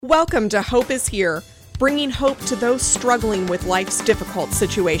Welcome to Hope is Here, bringing hope to those struggling with life's difficult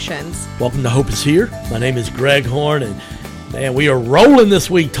situations. Welcome to Hope is Here. My name is Greg Horn, and man, we are rolling this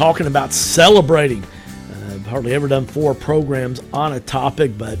week talking about celebrating. I've hardly ever done 4 programs on a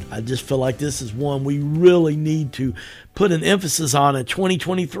topic, but I just feel like this is one we really need to put an emphasis on in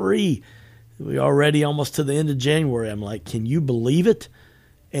 2023. We're already almost to the end of January. I'm like, can you believe it?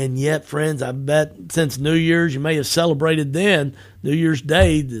 And yet, friends, I bet since New Year's, you may have celebrated then, New Year's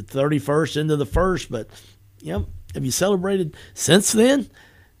Day, the 31st into the 1st. But, have you celebrated since then?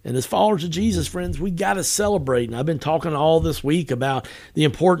 And as followers of Jesus, friends, we got to celebrate. And I've been talking all this week about the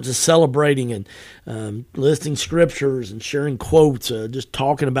importance of celebrating and listing scriptures and sharing quotes, just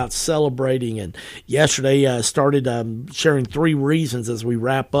talking about celebrating. And yesterday I started sharing 3 reasons as we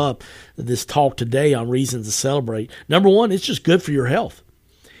wrap up this talk today on reasons to celebrate. Number 1, it's just good for your health.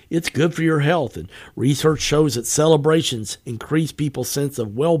 It's good for your health, and research shows that celebrations increase people's sense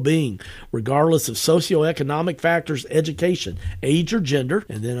of well-being, regardless of socioeconomic factors, education, age, or gender.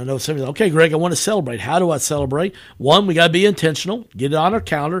 And then I know somebody's like, okay, Greg, I want to celebrate. How do I celebrate? 1, we got to be intentional, get it on our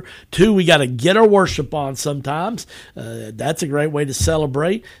calendar. 2, we got to get our worship on sometimes. That's a great way to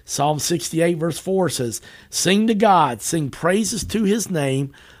celebrate. Psalm 68, verse 4 says, "Sing to God, sing praises to his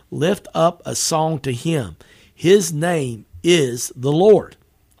name, lift up a song to him. His name is the Lord."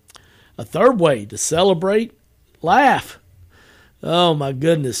 A 3rd way to celebrate, laugh. Oh, my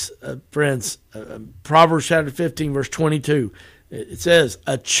goodness, friends. Proverbs chapter 15, verse 22. It says,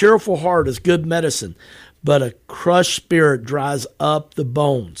 "A cheerful heart is good medicine, but a crushed spirit dries up the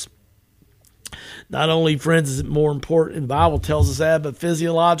bones." Not only, friends, is it more important, the Bible tells us that, but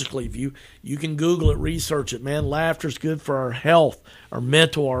physiologically, if you can Google it, research it, man, laughter is good for our health, our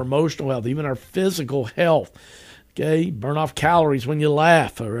mental, our emotional health, even our physical health. Okay, burn off calories when you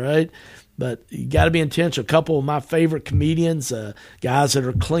laugh, all right? But you got to be intentional. A couple of my favorite comedians, guys that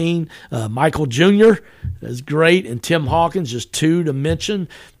are clean, Michael Jr. is great, and Tim Hawkins, just 2 to mention.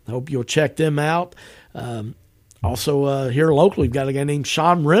 I hope you'll check them out. Also, here locally, we've got a guy named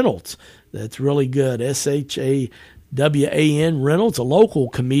Sean Reynolds that's really good, SHAWAN Reynolds, a local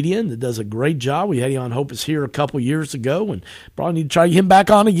comedian that does a great job. We had him on Hope is Here a couple years ago, and probably need to try to get him back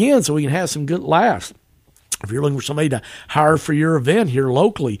on again so we can have some good laughs. If you're looking for somebody to hire for your event here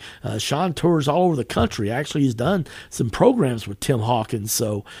locally, Sean tours all over the country. Actually, he's done some programs with Tim Hawkins,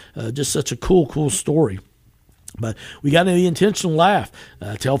 so just such a cool story. But we got to be intentional laugh.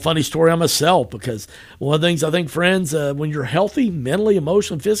 Tell a funny story on myself, because one of the things I think, friends, when you're healthy, mentally,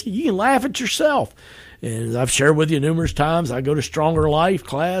 emotionally, physically, you can laugh at yourself. And as I've shared with you numerous times, I go to Stronger Life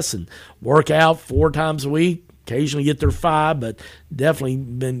class and work out 4 times a week. Occasionally get there 5, but definitely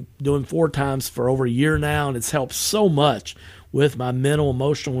been doing 4 times for over a year now, and it's helped so much with my mental,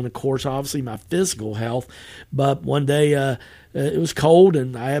 emotional, and, of course, obviously my physical health. But one day it was cold,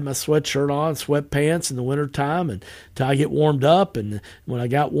 and I had my sweatshirt on, sweatpants in the wintertime, until I get warmed up. And when I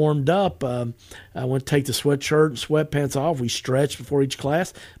got warmed up, I went to take the sweatshirt and sweatpants off. We stretched before each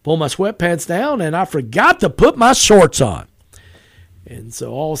class, pulled my sweatpants down, and I forgot to put my shorts on. And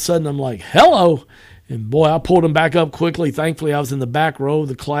so all of a sudden I'm like, hello. And boy, I pulled them back up quickly. Thankfully, I was in the back row of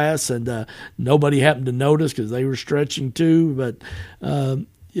the class, and nobody happened to notice because they were stretching too. But,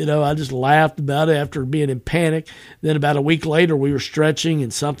 I just laughed about it after being in panic. Then about a week later, we were stretching,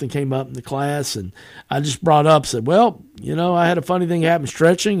 and something came up in the class. And I just brought up, said, well, I had a funny thing happen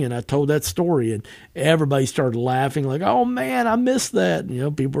stretching, and I told that story. And everybody started laughing like, oh, man, I missed that.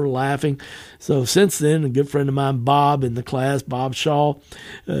 People were laughing. So since then, a good friend of mine, Bob, in the class, Bob Shaw,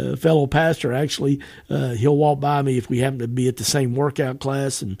 a fellow pastor, actually, he'll walk by me if we happen to be at the same workout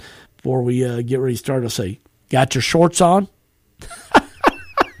class. And before we get ready to start, I'll say, got your shorts on?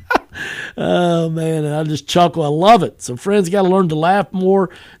 Oh, man, and I just chuckle. I love it. So, friends, you got to learn to laugh more,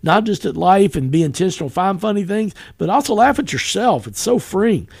 not just at life and be intentional, find funny things, but also laugh at yourself. It's so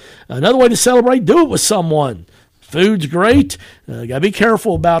freeing. Another way to celebrate, do it with someone. Food's great. Got to be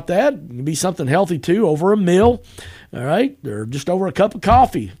careful about that. It can be something healthy, too, over a meal, all right, or just over a cup of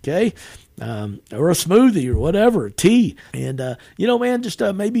coffee, okay, or a smoothie or whatever, tea. And, man, just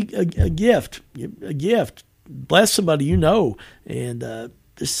maybe a gift. A gift. Bless somebody and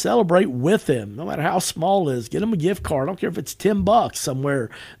just celebrate with them, no matter how small it is. Get them a gift card. I don't care if it's $10 somewhere.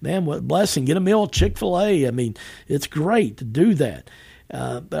 Man, what a blessing. Get a meal at Chick-fil-A. I mean, it's great to do that.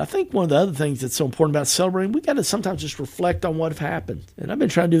 But I think one of the other things that's so important about celebrating, we got to sometimes just reflect on what have happened. And I've been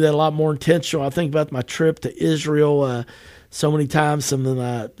trying to do that a lot more intentional. I think about my trip to Israel so many times.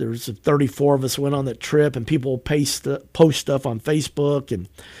 There's 34 of us went on that trip, and people post stuff on Facebook. And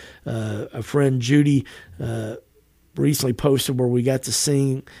a friend, Judy, recently posted where we got to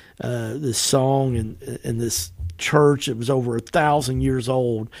sing this song and this church. It was over 1,000 years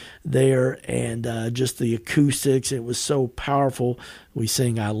old there, and just the acoustics, it was so powerful. We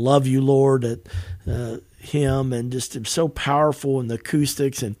sing "I Love You, Lord" at hymn, and just it was so powerful in the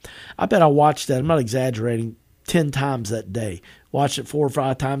acoustics. And I bet I watched that, I'm not exaggerating, 10 times that day. Watched it 4 or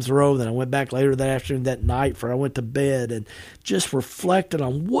 5 times in a row. Then I went back later that afternoon, that night, before I went to bed, and just reflected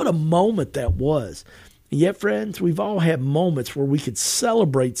on what a moment that was. And yet, friends, we've all had moments where we could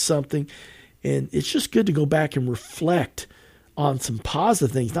celebrate something, and it's just good to go back and reflect on some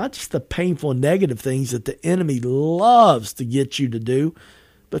positive things, not just the painful and negative things that the enemy loves to get you to do,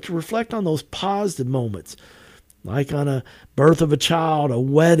 but to reflect on those positive moments, like on a birth of a child, a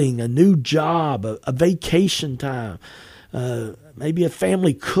wedding, a new job, a vacation time, maybe a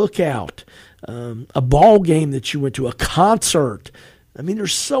family cookout, a ball game that you went to, a concert. I mean,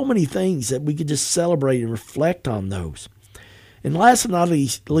 there's so many things that we could just celebrate and reflect on those. And last but not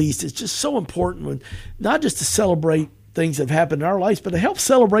least, it's just so important when not just to celebrate things that have happened in our lives, but to help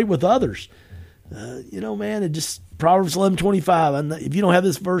celebrate with others. Man, it just Proverbs 11:25. If you don't have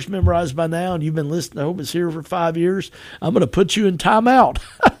this verse memorized by now and you've been listening to Hope Is Here for 5 years, I'm going to put you in timeout.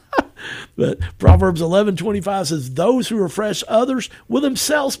 But Proverbs 11:25 says, "Those who refresh others will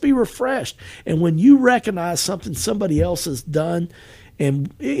themselves be refreshed." And when you recognize something somebody else has done,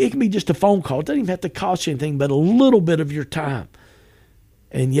 and it can be just a phone call, it doesn't even have to cost you anything but a little bit of your time.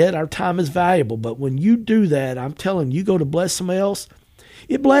 And yet our time is valuable. But when you do that, I'm telling you, go to bless somebody else,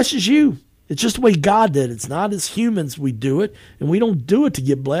 it blesses you. It's just the way God did it. It's not as humans we do it, and we don't do it to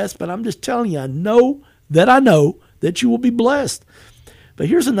get blessed. But I'm just telling you, I know that you will be blessed. But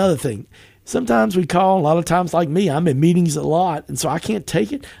here's another thing. Sometimes we call, a lot of times like me, I'm in meetings a lot, and so I can't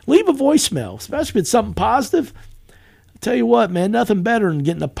take it. Leave a voicemail, especially if it's something positive. I'll tell you what, man, nothing better than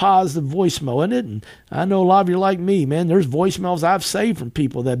getting a positive voicemail, isn't it? And I know a lot of you are like me, man. There's voicemails I've saved from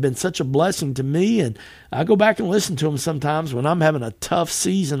people that have been such a blessing to me, and I go back and listen to them sometimes when I'm having a tough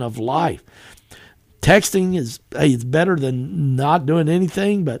season of life. Texting it's better than not doing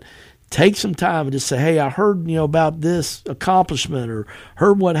anything, but take some time and just say, hey, I heard, about this accomplishment, or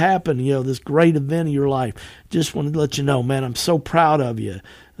heard what happened, this great event in your life. Just wanted to let you know, man, I'm so proud of you.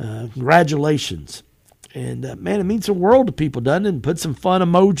 Congratulations. And, man, it means the world to people, doesn't it? And put some fun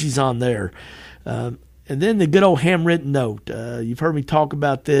emojis on there. And then the good old handwritten note. You've heard me talk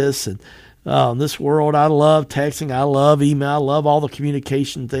about this. And in this world, I love texting. I love email. I love all the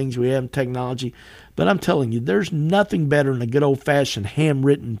communication things we have in technology. But I'm telling you, there's nothing better than a good old-fashioned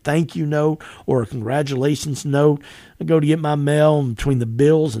handwritten thank you note or a congratulations note. I go to get my mail in between the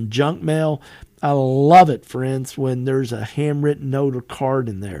bills and junk mail. I love it, friends, when there's a handwritten note or card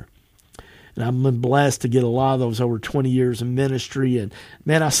in there. And I've been blessed to get a lot of those over 20 years in ministry. And,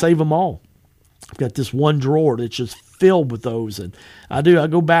 man, I save them all. I've got this one drawer that's just filled with those. And I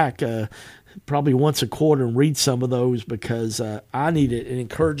go back probably once a quarter and read some of those because I need it. It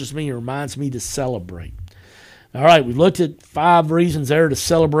encourages me and reminds me to celebrate. All right, we've looked at 5 reasons there to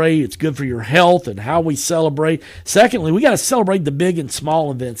celebrate. It's good for your health and how we celebrate. Secondly, we got to celebrate the big and small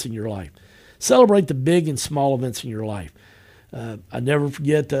events in your life. Celebrate the big and small events in your life. I never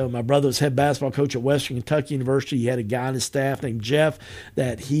forget, my brother was head basketball coach at Western Kentucky University. He had a guy on his staff named Jeff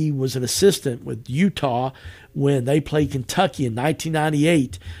that he was an assistant with Utah when they played Kentucky in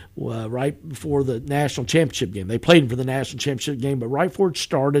 1998, right before the national championship game. They played him for the national championship game, but right before it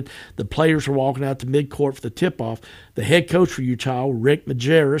started, the players were walking out to midcourt for the tip-off. The head coach for Utah, Rick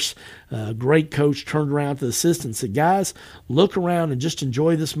Majerus, great coach, turned around to the assistant and said, guys, look around and just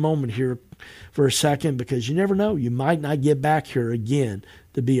enjoy this moment here for a second because you never know. You might not get back here again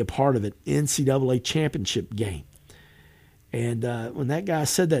to be a part of an NCAA championship game. And when that guy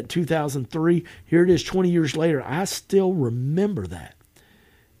said that in 2003, here it is 20 years later, I still remember that.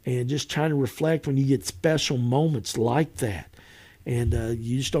 And just trying to reflect when you get special moments like that. And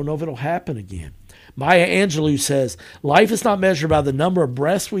you just don't know if it'll happen again. Maya Angelou says, life is not measured by the number of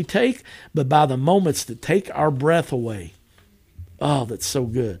breaths we take, but by the moments that take our breath away. Oh, that's so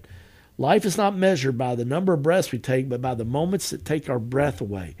good. Life is not measured by the number of breaths we take, but by the moments that take our breath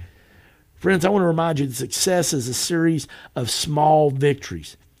away. Friends, I want to remind you that success is a series of small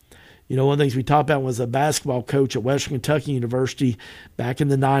victories. One of the things we talked about was a basketball coach at Western Kentucky University back in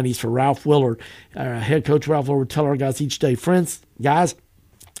the 90s for Ralph Willard. Our head coach Ralph Willard would tell our guys each day, friends, guys,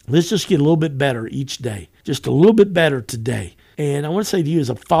 let's just get a little bit better each day. Just a little bit better today. And I want to say to you as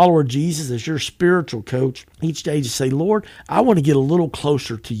a follower of Jesus, as your spiritual coach, each day just say, Lord, I want to get a little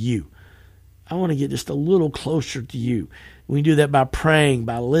closer to you. I want to get just a little closer to you. We can do that by praying,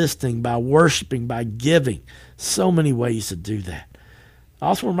 by listening, by worshiping, by giving. So many ways to do that. I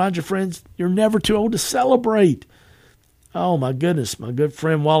also remind you, friends, you're never too old to celebrate. Oh, my goodness. My good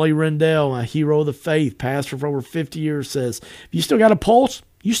friend Wally Rendell, my hero of the faith, pastor for over 50 years, says, if you still got a pulse,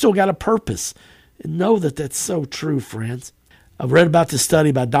 you still got a purpose. And know that that's so true, friends. I've read about this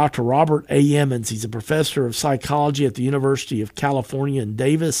study by Dr. Robert A. Emmons. He's a professor of psychology at the University of California in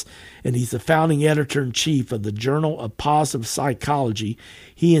Davis, and he's the founding editor-in-chief of the Journal of Positive Psychology.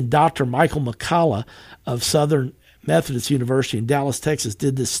 He and Dr. Michael McCullough of Southern Methodist University in Dallas, Texas,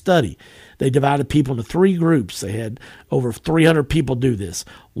 did this study. They divided people into 3 groups. They had over 300 people do this.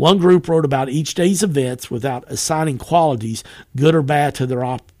 One group wrote about each day's events without assigning qualities, good or bad, to their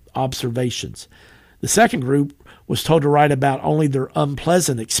observations. The second group was told to write about only their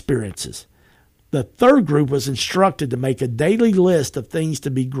unpleasant experiences. The third group was instructed to make a daily list of things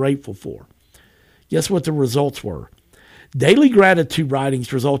to be grateful for. Guess what the results were? Daily gratitude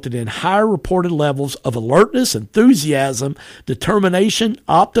writings resulted in higher reported levels of alertness, enthusiasm, determination,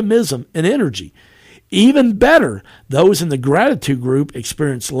 optimism, and energy. Even better, those in the gratitude group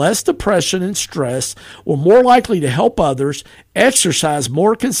experienced less depression and stress, were more likely to help others, exercise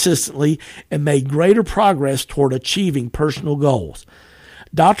more consistently, and made greater progress toward achieving personal goals.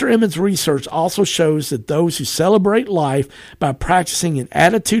 Dr. Emmons' research also shows that those who celebrate life by practicing an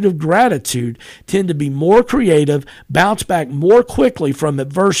attitude of gratitude tend to be more creative, bounce back more quickly from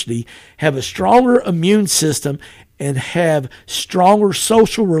adversity, have a stronger immune system, and have stronger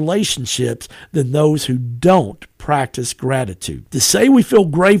social relationships than those who don't practice gratitude. To say we feel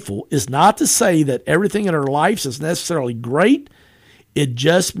grateful is not to say that everything in our lives is necessarily great. It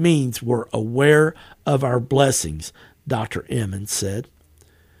just means we're aware of our blessings, Dr. Emmons said.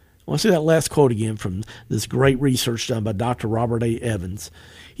 I want to see that last quote again from this great research done by Dr. Robert A. Evans.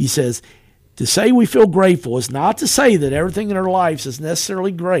 He says, to say we feel grateful is not to say that everything in our lives is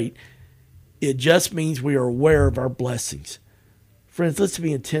necessarily great. It just means we are aware of our blessings. Friends, let's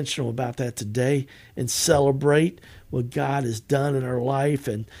be intentional about that today and celebrate what God has done in our life.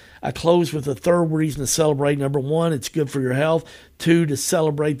 And I close with a third reason to celebrate. Number 1, it's good for your health. 2, to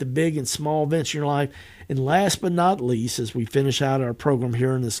celebrate the big and small events in your life. And last but not least, as we finish out our program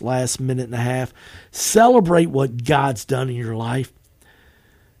here in this last minute and a half, celebrate what God's done in your life.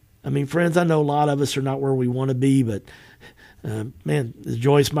 I mean, friends, I know a lot of us are not where we want to be, but man, as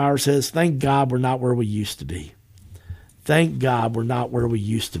Joyce Meyer says, thank God we're not where we used to be. Thank God we're not where we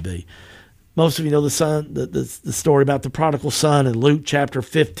used to be. Most of you know the story about the prodigal son in Luke chapter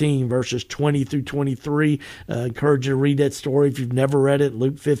 15, verses 20 through 23. I encourage you to read that story if you've never read it,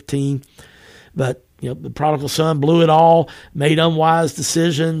 Luke 15. But the prodigal son blew it all, made unwise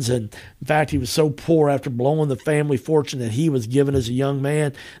decisions, and in fact, he was so poor after blowing the family fortune that he was given as a young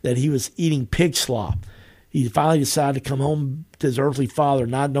man that he was eating pig slop. He finally decided to come home to his earthly father,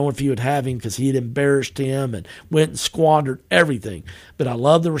 not knowing if he would have him because he had embarrassed him and went and squandered everything. But I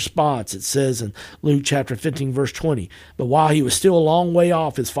love the response. It says in Luke chapter 15, verse 20, but while he was still a long way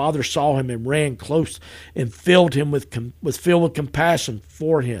off, his father saw him and ran close and was filled with compassion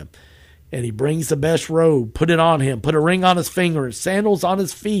for him. And he brings the best robe, put it on him, put a ring on his finger and sandals on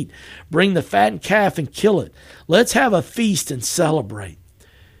his feet. Bring the fattened calf and kill it. Let's have a feast and celebrate.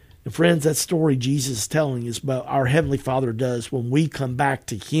 And friends, that story Jesus is telling is about our Heavenly Father does when we come back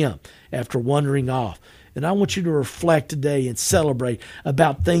to Him after wandering off. And I want you to reflect today and celebrate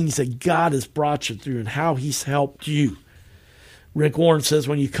about things that God has brought you through and how He's helped you. Rick Warren says,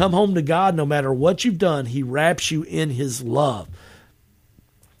 when you come home to God, no matter what you've done, He wraps you in His love.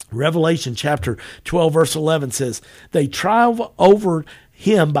 Revelation chapter 12, verse 11 says, they triumph over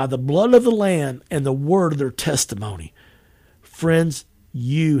Him by the blood of the Lamb and the word of their testimony. Friends,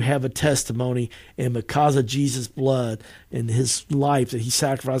 you have a testimony, and because of Jesus' blood and His life that He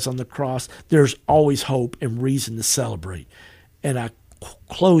sacrificed on the cross, there's always hope and reason to celebrate. And I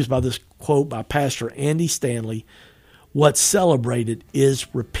close by this quote by Pastor Andy Stanley, what's celebrated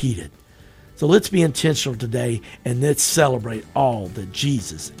is repeated. So let's be intentional today, and let's celebrate all that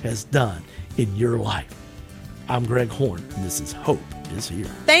Jesus has done in your life. I'm Greg Horn, and this is Hope is Here.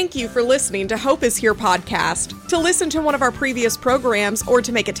 Thank you for listening to Hope is Here podcast. To listen to one of our previous programs or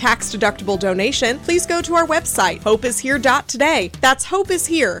to make a tax-deductible donation, please go to our website, hopeishere.today. That's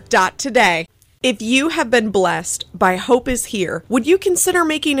hopeishere.today. If you have been blessed by Hope is Here, would you consider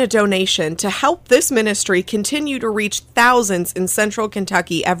making a donation to help this ministry continue to reach thousands in Central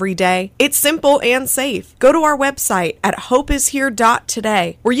Kentucky every day? It's simple and safe. Go to our website at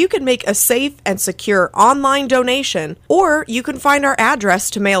hopeishere.today, where you can make a safe and secure online donation, or you can find our address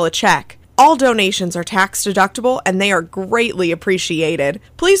to mail a check. All donations are tax deductible and they are greatly appreciated.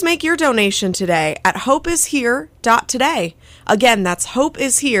 Please make your donation today at hopeishere.today. Again, that's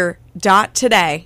hopeishere.today.